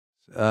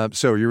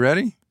So you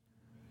ready?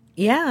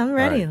 Yeah, I'm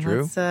ready. All right,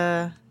 Drew?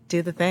 Let's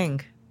do the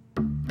thing.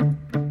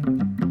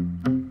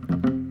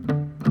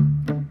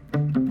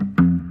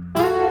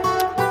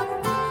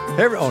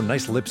 Oh,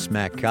 nice lip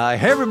smack, Kai.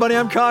 Hey, everybody,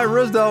 I'm Kai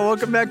Risdell.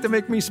 Welcome back to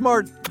Make Me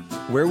Smart,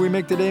 where we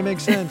make today make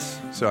sense.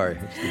 Sorry,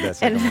 I just did that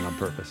second one on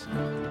purpose.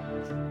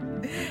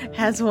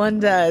 As one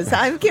does.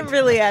 I'm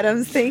Kimberly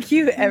Adams. Thank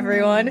you,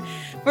 everyone,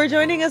 for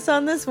joining us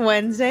on this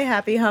Wednesday.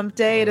 Happy Hump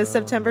Day. It is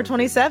September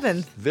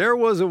 27th. There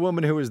was a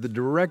woman who was the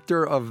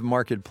director of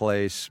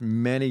Marketplace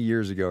many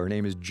years ago. Her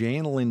name is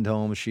Jane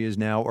Lindholm. She is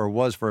now, or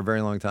was for a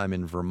very long time,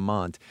 in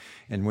Vermont.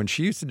 And when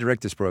she used to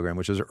direct this program,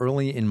 which was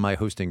early in my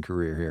hosting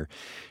career here,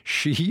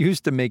 she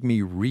used to make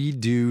me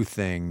redo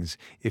things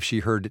if she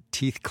heard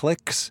teeth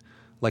clicks.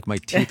 Like my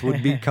teeth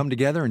would come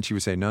together, and she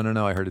would say, no,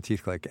 I heard a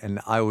teeth click. And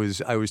I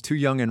was too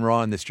young and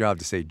raw in this job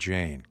to say,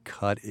 Jane,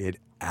 cut it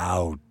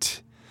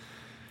out.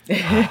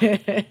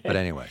 But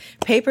anyway.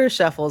 Paper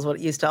shuffle is what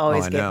used to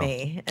always get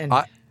me. And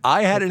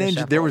I had an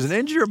engineer. There was an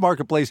engineer at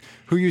Marketplace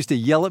who used to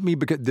yell at me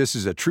because this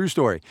is a true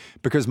story,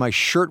 because my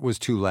shirt was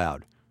too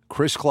loud.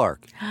 Chris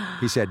Clark.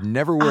 He said,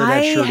 never wear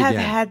that shirt again. I have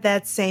had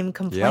that same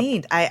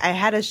complaint. Yep. I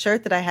had a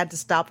shirt that I had to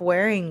stop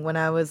wearing when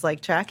I was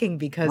tracking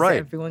because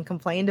everyone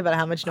complained about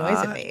how much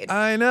noise it made.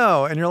 I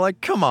know. And you're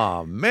like, come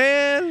on,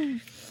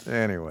 man.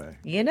 Anyway.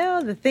 You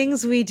know, the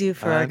things we do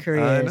for our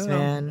careers,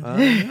 man.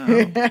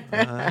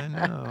 I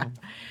know.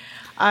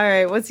 All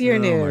right, what's your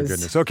news? Oh, my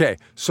goodness. Okay,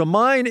 so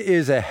mine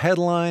is a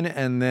headline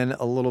and then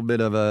a little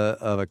bit of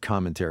a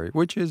commentary,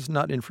 which is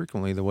not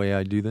infrequently the way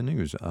I do the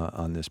news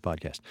on this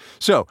podcast.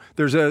 So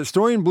there's a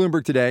story in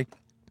Bloomberg today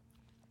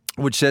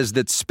which says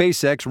that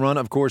SpaceX, run,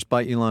 of course,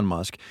 by Elon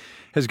Musk,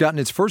 has gotten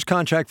its first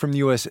contract from the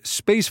U.S.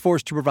 Space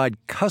Force to provide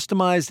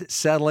customized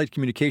satellite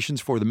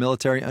communications for the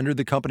military under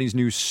the company's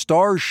new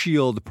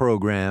Starshield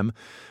program,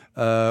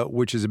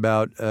 which is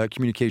about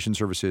communication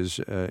services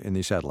in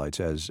these satellites,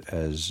 as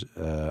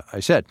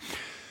I said.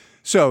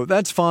 So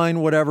that's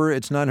fine, whatever.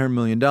 It's $900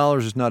 million.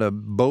 It's not a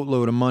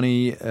boatload of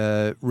money,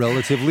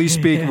 relatively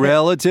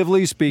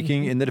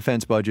speaking, in the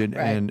defense budget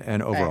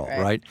and overall,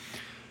 right?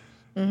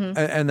 Mm-hmm.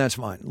 And that's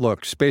fine.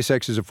 Look,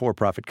 SpaceX is a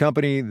for-profit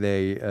company.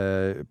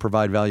 They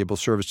provide valuable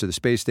service to the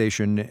space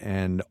station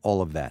and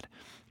all of that,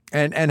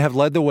 and have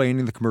led the way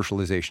into the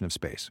commercialization of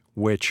space,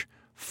 which,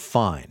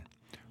 fine.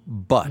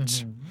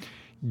 But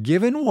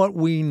given what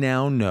we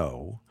now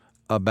know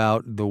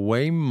about the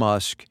way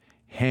Musk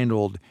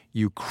handled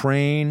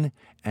Ukraine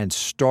and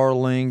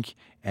Starlink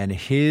and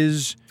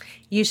his...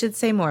 You should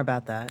say more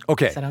about that.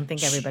 Okay. I don't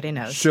think everybody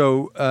knows.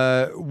 So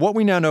what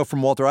we now know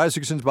from Walter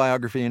Isaacson's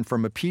biography and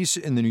from a piece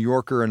in The New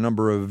Yorker a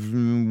number of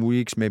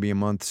weeks, maybe a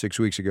month, 6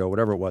 weeks ago,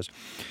 whatever it was,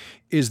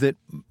 is that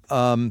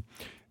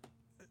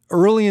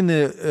early in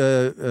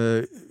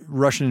the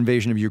Russian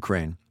invasion of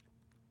Ukraine,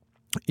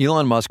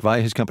 Elon Musk,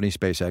 via his company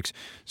SpaceX,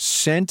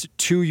 sent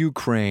to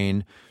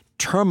Ukraine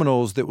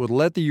terminals that would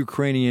let the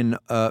Ukrainian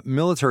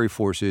military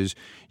forces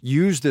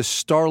use the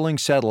Starlink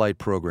satellite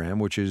program,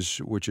 which is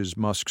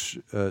Musk's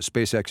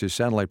SpaceX's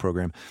satellite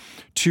program,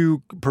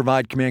 to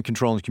provide command,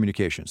 control, and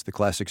communications, the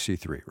classic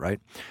C3, right?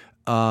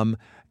 And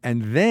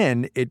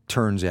then it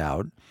turns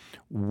out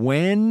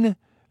when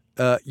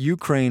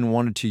Ukraine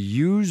wanted to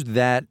use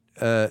that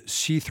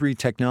C3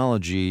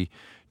 technology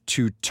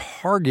to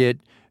target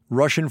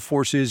Russian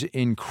forces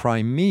in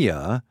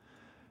Crimea,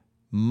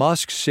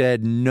 Musk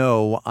said,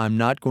 no, I'm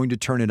not going to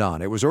turn it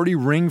on. It was already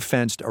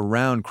ring-fenced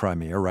around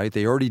Crimea, right?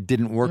 They already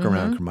didn't work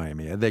around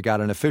Crimea. They got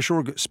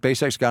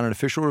SpaceX got an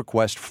official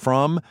request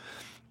from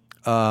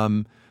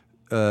the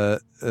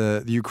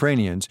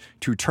Ukrainians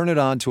to turn it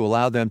on to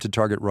allow them to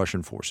target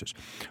Russian forces.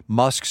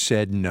 Musk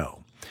said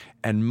no.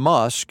 And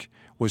Musk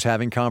was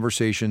having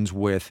conversations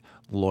with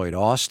Lloyd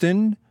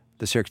Austin,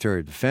 the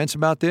Secretary of Defense,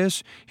 about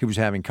this. He was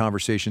having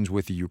conversations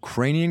with the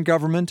Ukrainian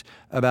government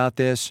about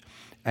this.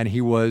 And he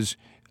was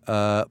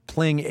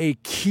playing a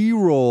key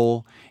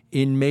role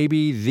in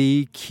maybe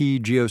the key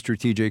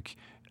geostrategic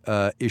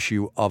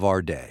issue of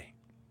our day,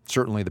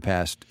 certainly the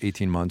past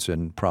 18 months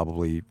and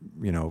probably,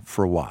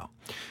 for a while.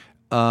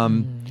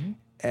 And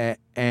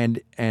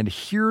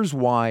here's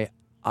why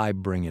I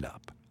bring it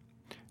up.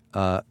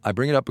 I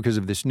bring it up because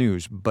of this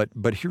news,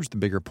 but here's the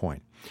bigger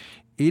point.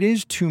 It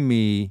is, to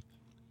me,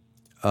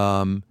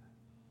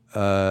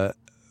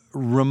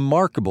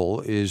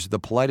 remarkable is the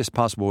politest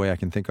possible way I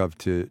can think of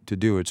to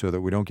do it so that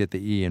we don't get the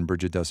E and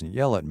Bridget doesn't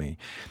yell at me.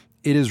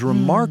 It is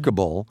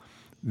remarkable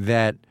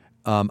that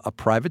a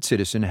private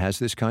citizen has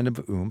this kind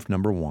of oomph,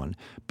 number one.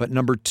 But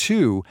number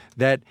two,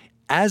 that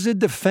as a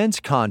defense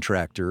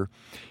contractor,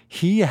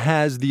 he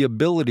has the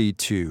ability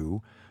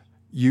to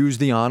use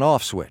the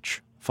on-off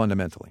switch,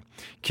 fundamentally.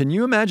 Can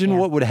you imagine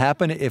what would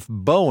happen if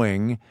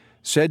Boeing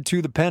said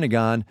to the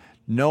Pentagon,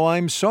 no,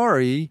 I'm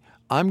sorry,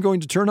 I'm going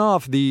to turn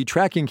off the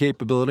tracking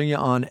capability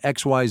on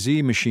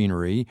XYZ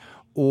machinery,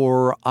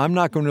 or I'm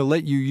not going to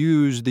let you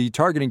use the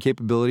targeting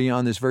capability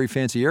on this very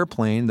fancy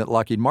airplane that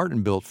Lockheed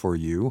Martin built for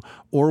you,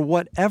 or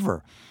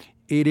whatever.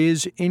 It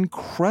is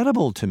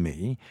incredible to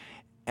me.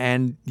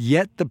 And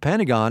yet the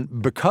Pentagon,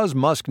 because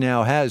Musk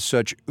now has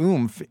such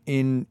oomph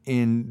in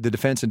the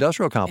defense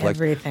industrial complex,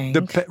 Everything.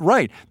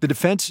 The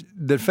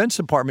Defense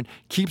Department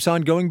keeps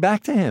on going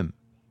back to him.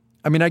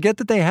 I mean, I get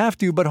that they have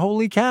to, but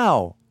holy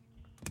cow,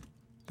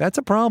 that's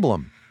a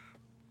problem.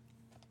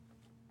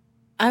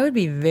 I would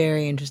be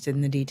very interested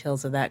in the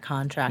details of that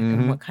contract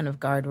and what kind of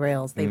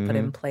guardrails they put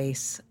in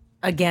place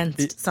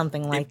against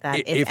something like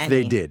that, if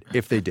they did,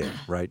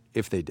 right?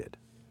 If they did.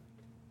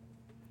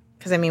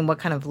 Because, I mean, what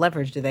kind of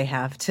leverage do they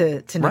have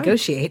to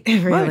negotiate,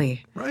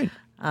 really? Right.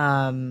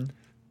 I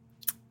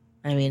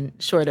mean,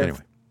 short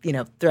of,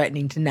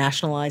 threatening to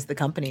nationalize the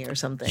company or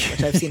something,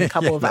 which I've seen a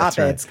couple of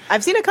op-eds. Right.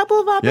 I've seen a couple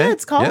of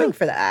op-eds calling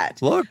for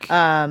that. Look,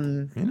 I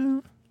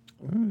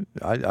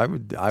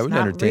would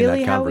entertain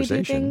that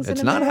conversation.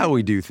 It's not how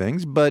we do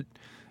things, but,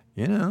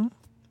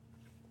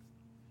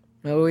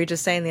 What were we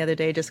just saying the other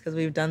day? Just because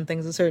we've done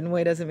things a certain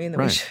way doesn't mean that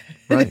we should.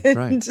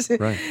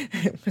 Right.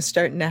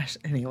 Start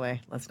Anyway,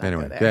 let's not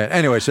go there. Yeah.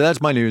 Anyway, so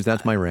that's my news.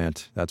 That's my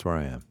rant. That's where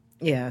I am.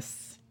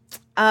 Yes.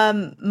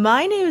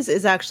 My news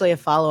is actually a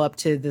follow-up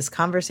to this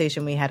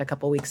conversation we had a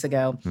couple weeks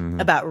ago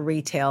about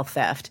retail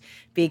theft,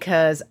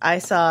 because I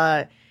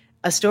saw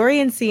a story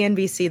in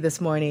CNBC this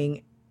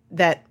morning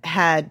that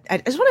had – I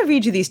just want to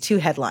read you these two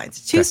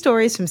headlines, two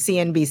stories from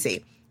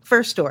CNBC.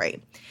 First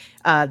story.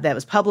 That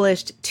was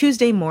published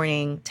Tuesday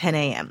morning, 10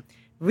 a.m.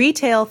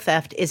 Retail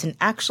theft isn't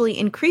actually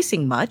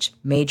increasing much,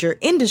 major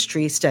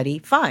industry study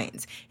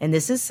finds. And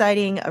this is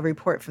citing a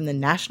report from the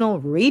National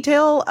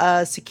Retail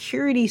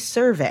Security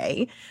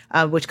Survey,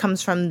 which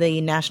comes from the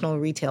National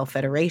Retail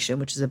Federation,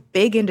 which is a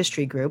big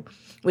industry group,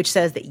 which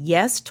says that,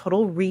 yes,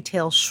 total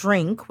retail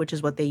shrink, which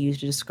is what they use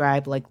to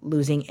describe like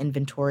losing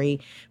inventory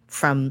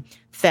from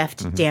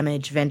theft,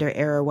 damage, vendor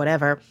error,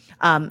 whatever,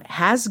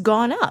 has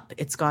gone up.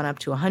 It's gone up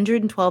to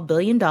 $112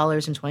 billion in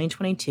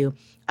 2022,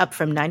 up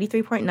from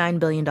 $93.9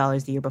 billion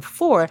the year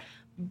before.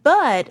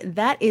 But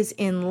that is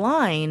in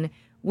line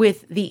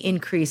with the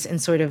increase in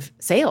sort of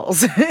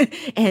sales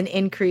and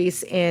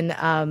increase in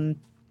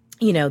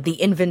the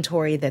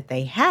inventory that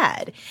they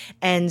had.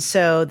 And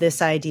so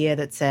this idea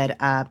that said,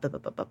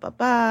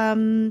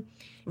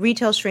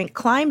 retail shrink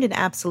climbed in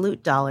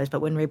absolute dollars,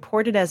 but when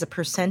reported as a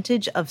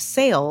percentage of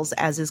sales,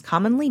 as is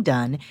commonly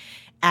done,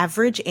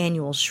 average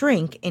annual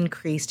shrink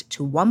increased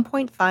to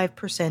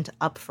 1.5%,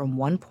 up from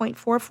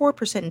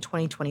 1.44% in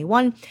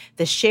 2021.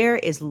 The share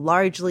is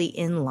largely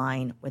in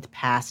line with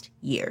past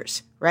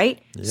years,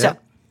 right? Yep. So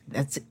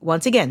that's,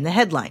 once again, the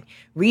headline.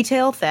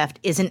 Retail theft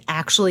isn't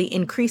actually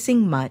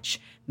increasing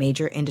much,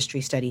 major industry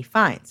study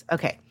finds.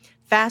 Okay,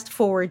 fast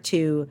forward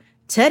to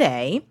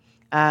today.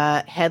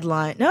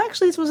 Headline. No,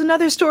 actually, this was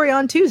another story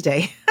on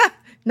Tuesday.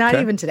 Not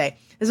even today.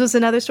 This was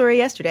another story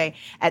yesterday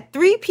at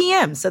 3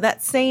 p.m., so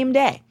that same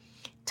day.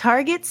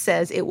 Target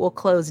says it will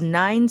close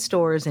 9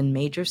 stores in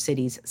major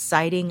cities,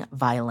 citing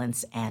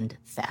violence and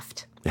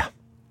theft. Yeah.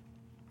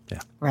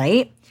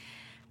 Right?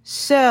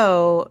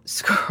 So,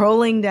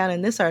 scrolling down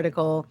in this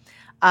article,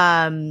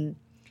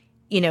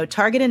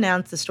 Target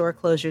announced the store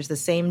closures the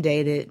same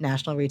day the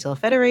National Retail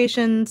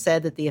Federation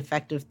said that the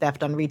effect of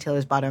theft on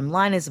retailers' bottom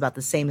line is about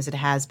the same as it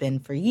has been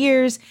for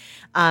years.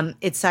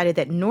 It cited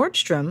that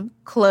Nordstrom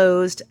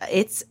closed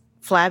its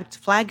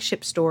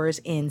flagship stores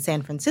in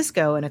San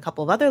Francisco and a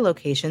couple of other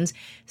locations,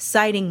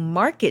 citing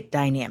market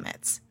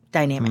dynamics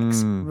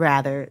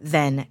rather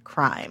than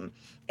crime.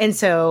 And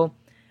so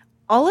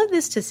all of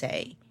this to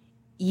say,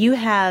 you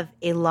have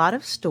a lot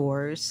of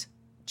stores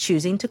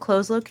choosing to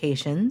close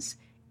locations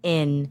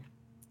in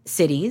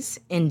cities,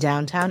 in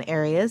downtown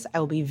areas. I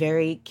will be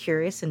very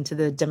curious into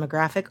the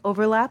demographic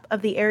overlap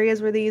of the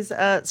areas where these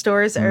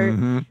stores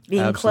are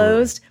being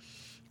closed,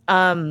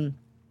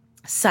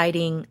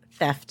 citing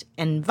theft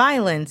and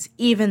violence,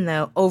 even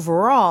though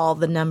overall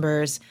the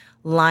numbers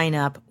line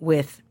up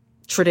with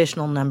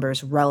traditional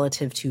numbers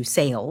relative to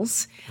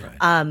sales.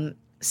 Right.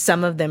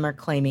 Some of them are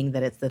claiming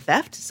that it's the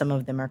theft. Some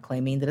of them are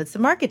claiming that it's the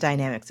market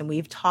dynamics. And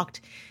we've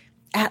talked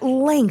at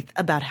length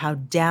about how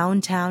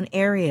downtown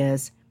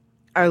areas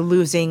are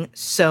losing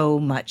so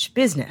much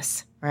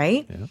business,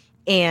 right? Yeah.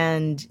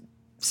 And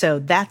so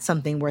that's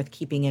something worth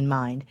keeping in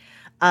mind.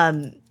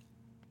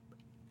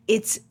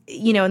 It's,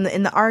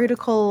 in the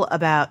article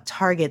about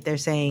Target, they're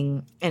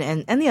saying,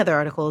 and the other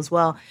article as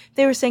well,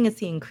 they were saying it's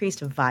the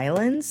increased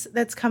violence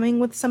that's coming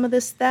with some of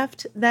this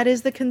theft that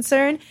is the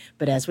concern.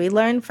 But as we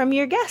learned from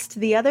your guest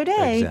the other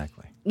day,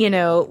 exactly.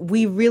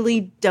 We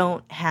really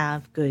don't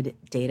have good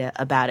data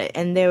about it.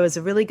 And there was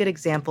a really good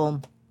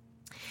example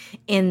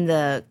in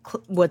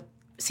what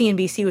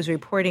CNBC was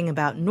reporting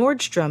about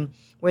Nordstrom,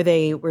 where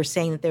they were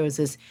saying that there was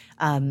this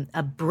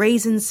a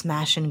brazen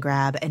smash and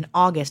grab in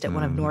August at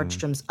one of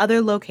Nordstrom's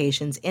other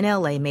locations in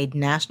LA, made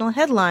national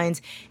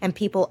headlines, and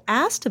people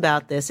asked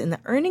about this in the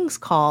earnings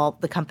call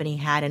the company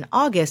had in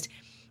August,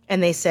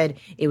 and they said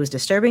it was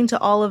disturbing to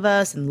all of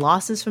us and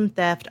losses from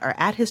theft are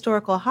at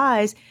historical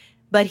highs,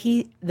 but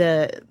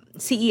the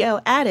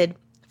CEO added,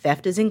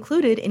 theft is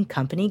included in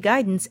company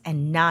guidance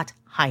and not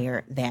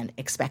higher than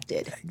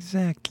expected.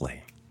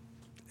 Exactly.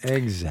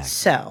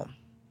 So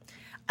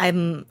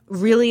I'm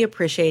really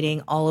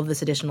appreciating all of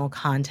this additional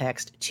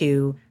context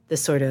to the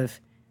sort of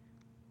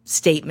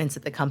statements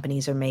that the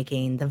companies are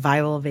making, the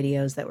viral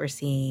videos that we're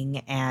seeing,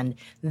 and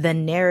the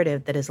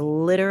narrative that is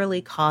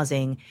literally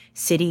causing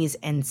cities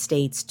and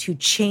states to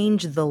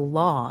change the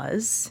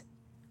laws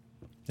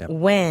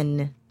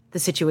when the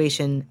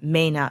situation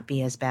may not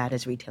be as bad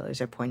as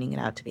retailers are pointing it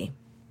out to be.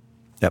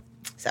 Yep.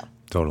 So.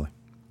 Totally.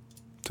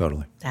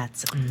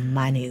 That's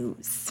my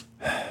news.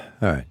 All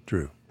right,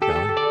 Drew.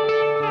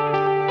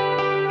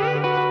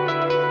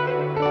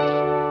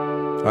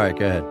 All right,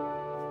 go ahead.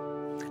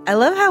 I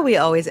love how we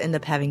always end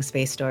up having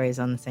space stories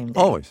on the same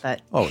day. Always.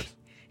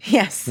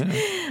 Yes.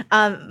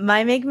 Yeah.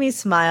 My Make Me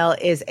Smile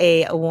is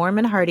a warm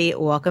and hearty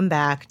welcome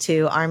back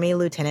to Army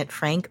Lieutenant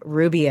Frank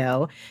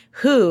Rubio,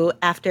 who,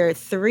 after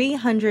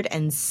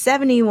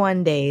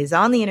 371 days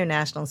on the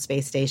International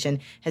Space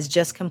Station, has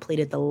just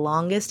completed the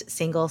longest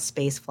single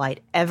space flight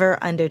ever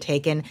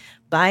undertaken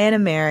by an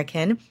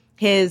American.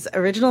 His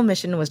original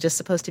mission was just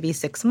supposed to be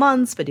 6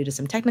 months, but due to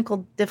some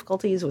technical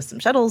difficulties with some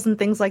shuttles and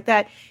things like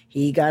that,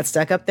 he got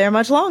stuck up there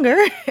much longer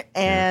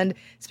and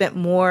spent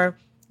more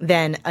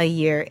than a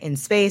year in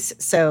space.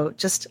 So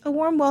just a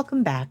warm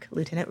welcome back,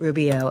 Lieutenant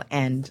Rubio,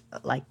 and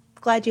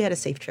glad you had a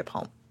safe trip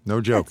home. No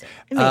joke.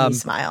 It made me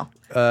smile.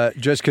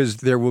 Just because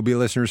there will be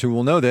listeners who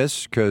will know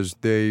this because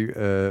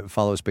they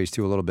follow Space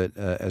 2 a little bit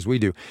as we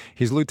do.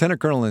 He's Lieutenant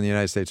Colonel in the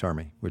United States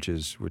Army, which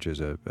is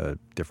a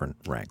different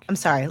rank. I'm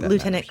sorry,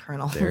 Lieutenant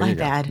Colonel. My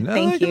bad. No,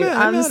 Thank you.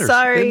 I'm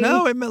sorry.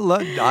 No,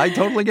 I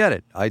totally get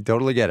it. I know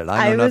nothing about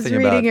it. I was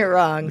reading it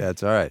wrong.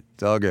 That's all right.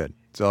 It's all good.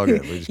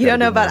 We you don't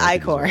know about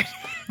I-Corps.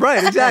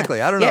 Right,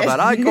 exactly. I don't know about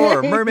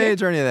I-Corps,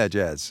 mermaids, or any of that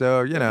jazz.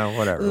 So,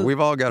 whatever. We've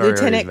all got our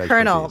Lieutenant areas of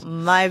Colonel,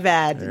 expertise. my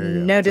bad.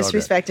 No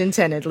disrespect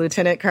intended,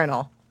 Lieutenant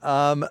Colonel.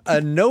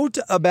 A note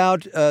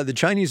about the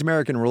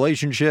Chinese-American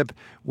relationship,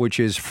 which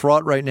is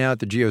fraught right now at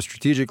the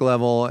geostrategic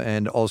level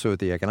and also at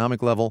the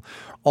economic level.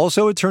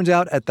 Also, it turns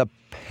out at the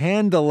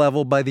panda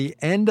level, by the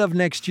end of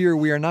next year,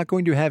 we are not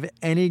going to have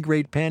any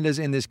great pandas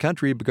in this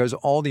country because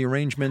all the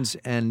arrangements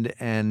and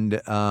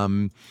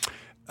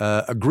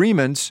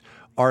agreements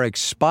are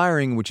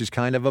expiring, which is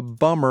kind of a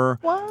bummer.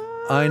 What?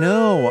 I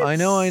know.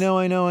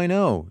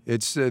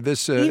 It's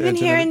this even it's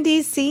here in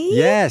D.C.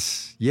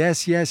 Yes.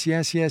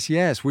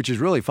 Which is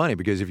really funny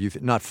because if you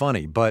not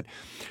funny, but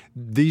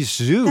these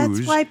zoos.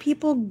 That's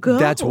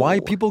why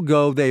people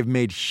go. They've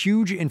made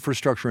huge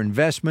infrastructure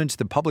investments.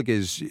 The public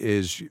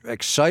is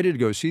excited to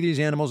go see these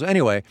animals.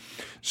 Anyway,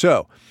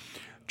 so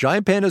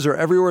giant pandas are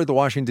everywhere at the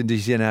Washington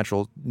D.C.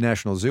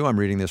 National Zoo. I'm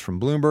reading this from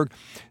Bloomberg.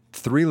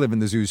 3 live in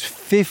the zoo's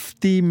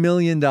 $50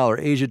 million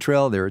Asia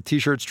Trail. There are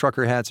T-shirts,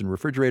 trucker hats, and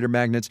refrigerator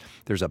magnets.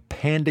 There's a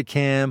panda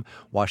cam.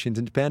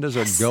 Washington's pandas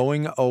are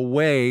going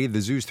away.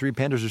 The zoo's 3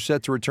 pandas are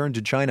set to return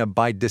to China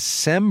by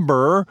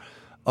December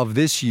of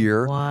this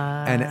year. What?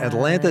 And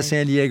Atlanta,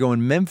 San Diego,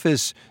 and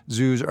Memphis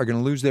zoos are going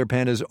to lose their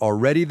pandas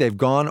already. They've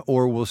gone,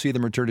 or we'll see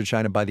them return to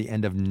China by the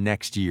end of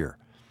next year.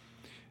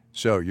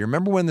 So you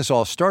remember when this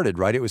all started,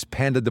 right? It was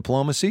panda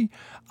diplomacy.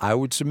 I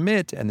would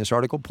submit, and this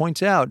article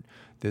points out,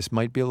 this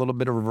might be a little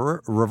bit of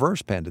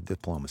reverse panda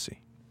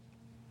diplomacy.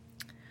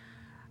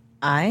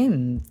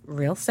 I'm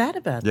real sad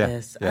about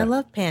this. Yeah. I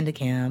love Panda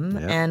Cam.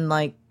 Yeah. And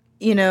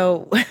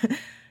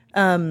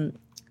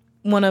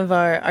one of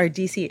our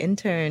DC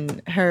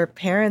intern, her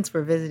parents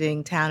were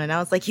visiting town and I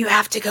was like, you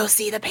have to go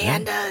see the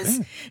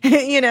pandas.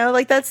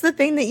 Yeah. That's the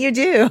thing that you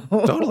do.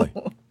 Totally.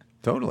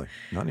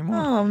 Not anymore.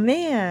 Oh,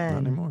 man.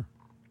 Not anymore.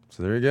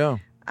 So there you go.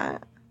 There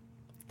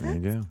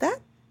you go.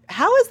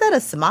 How is that a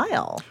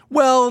smile?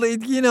 Well, I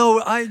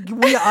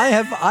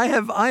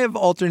have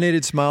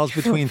alternated smiles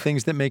between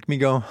things that make me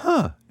go,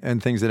 huh,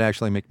 and things that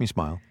actually make me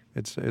smile.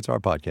 It's our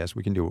podcast.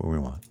 We can do what we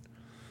want.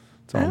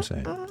 That's all I'm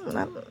saying.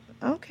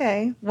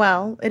 Okay.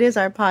 Well, it is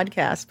our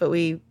podcast, but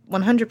we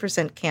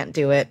 100% can't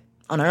do it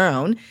on our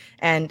own.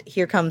 And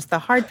here comes the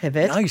hard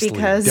pivot. Nicely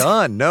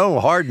done.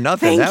 No hard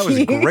nothing. That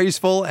was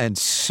graceful and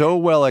so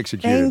well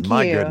executed.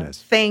 My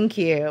goodness. Thank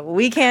you.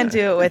 We can't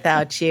do it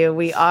without you.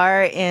 We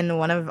are in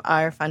one of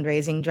our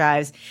fundraising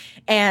drives.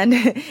 And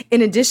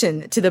in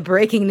addition to the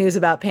breaking news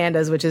about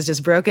pandas, which has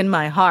just broken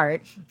my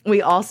heart,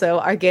 we also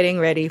are getting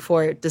ready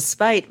for,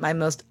 despite my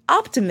most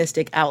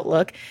optimistic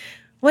outlook,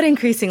 what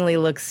increasingly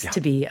looks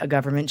to be a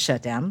government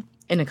shutdown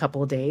in a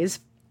couple of days.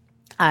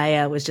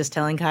 I was just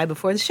telling Kai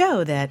before the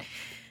show that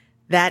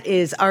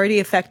is already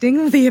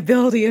affecting the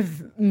ability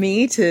of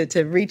me to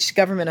reach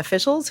government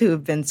officials who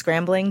have been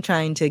scrambling,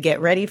 trying to get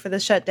ready for the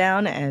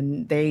shutdown,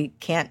 and they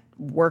can't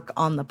work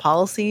on the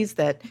policies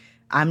that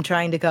I'm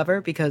trying to cover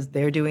because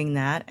they're doing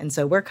that. And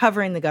so we're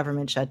covering the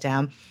government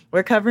shutdown.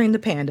 We're covering the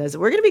pandas.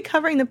 We're going to be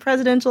covering the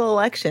presidential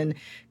election,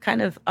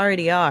 kind of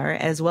already are,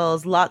 as well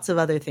as lots of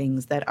other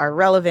things that are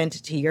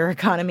relevant to your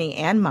economy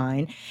and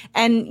mine.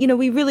 And,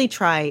 we really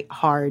try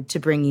hard to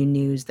bring you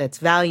news that's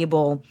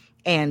valuable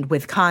and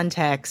with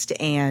context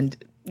and,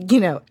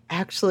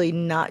 actually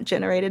not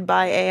generated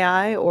by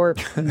AI or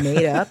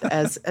made up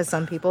as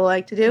some people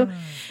like to do.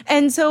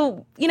 And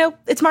so,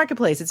 it's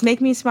Marketplace. It's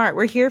Make Me Smart.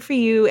 We're here for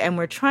you and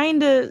we're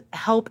trying to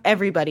help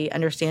everybody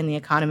understand the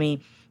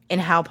economy in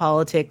how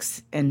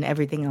politics and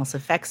everything else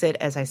affects it.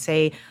 As I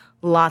say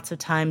lots of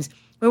times,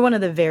 we're one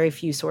of the very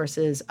few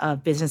sources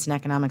of business and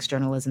economics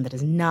journalism that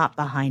is not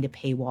behind a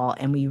paywall,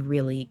 and we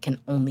really can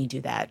only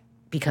do that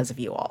because of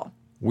you all.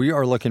 We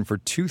are looking for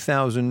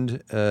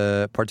 2,000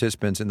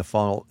 participants in the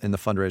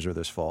fundraiser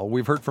this fall.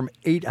 We've heard from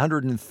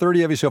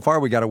 830 of you so far.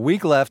 We got a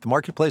week left.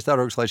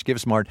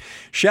 Marketplace.org/GiveSmart.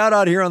 Shout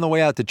out here on the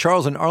way out to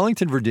Charles in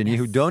Arlington, Virginia,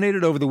 who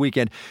donated over the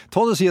weekend.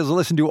 Told us he has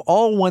listened to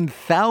all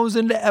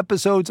 1,000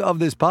 episodes of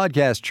this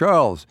podcast.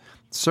 Charles,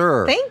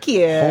 sir. Thank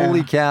you.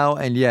 Holy cow.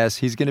 And yes,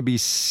 he's going to be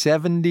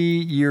 70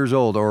 years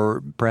old,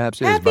 or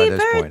perhaps is Happy by this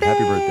birthday. point.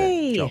 Happy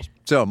birthday, Charles.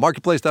 So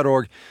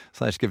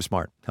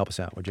marketplace.org/GiveSmart. Help us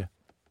out, would you?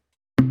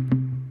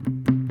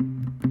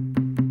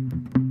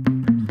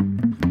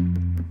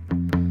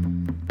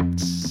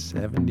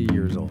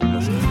 Years old.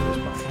 Listening to this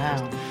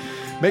podcast.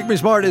 Wow. Make Me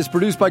Smart is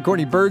produced by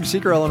Courtney Berg.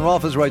 Seeker Ellen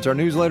Rolfes writes our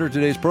newsletter.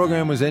 Today's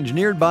program was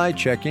engineered by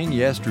Checking.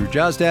 Yes, Drew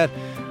Jostad.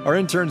 Our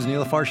interns,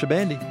 Neelafar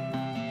Shabandi.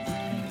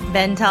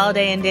 Ben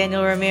Tolliday and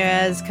Daniel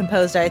Ramirez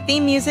composed our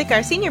theme music.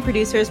 Our senior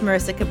producers,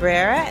 Marissa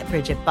Cabrera.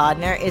 Bridget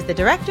Bodner is the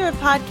director of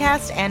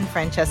podcast, and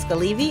Francesca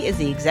Levy is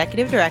the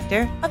executive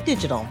director of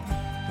digital.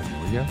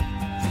 There we go.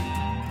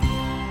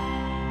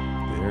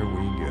 There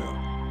we go.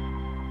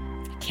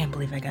 I can't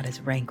believe I got his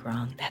rank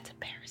wrong. That's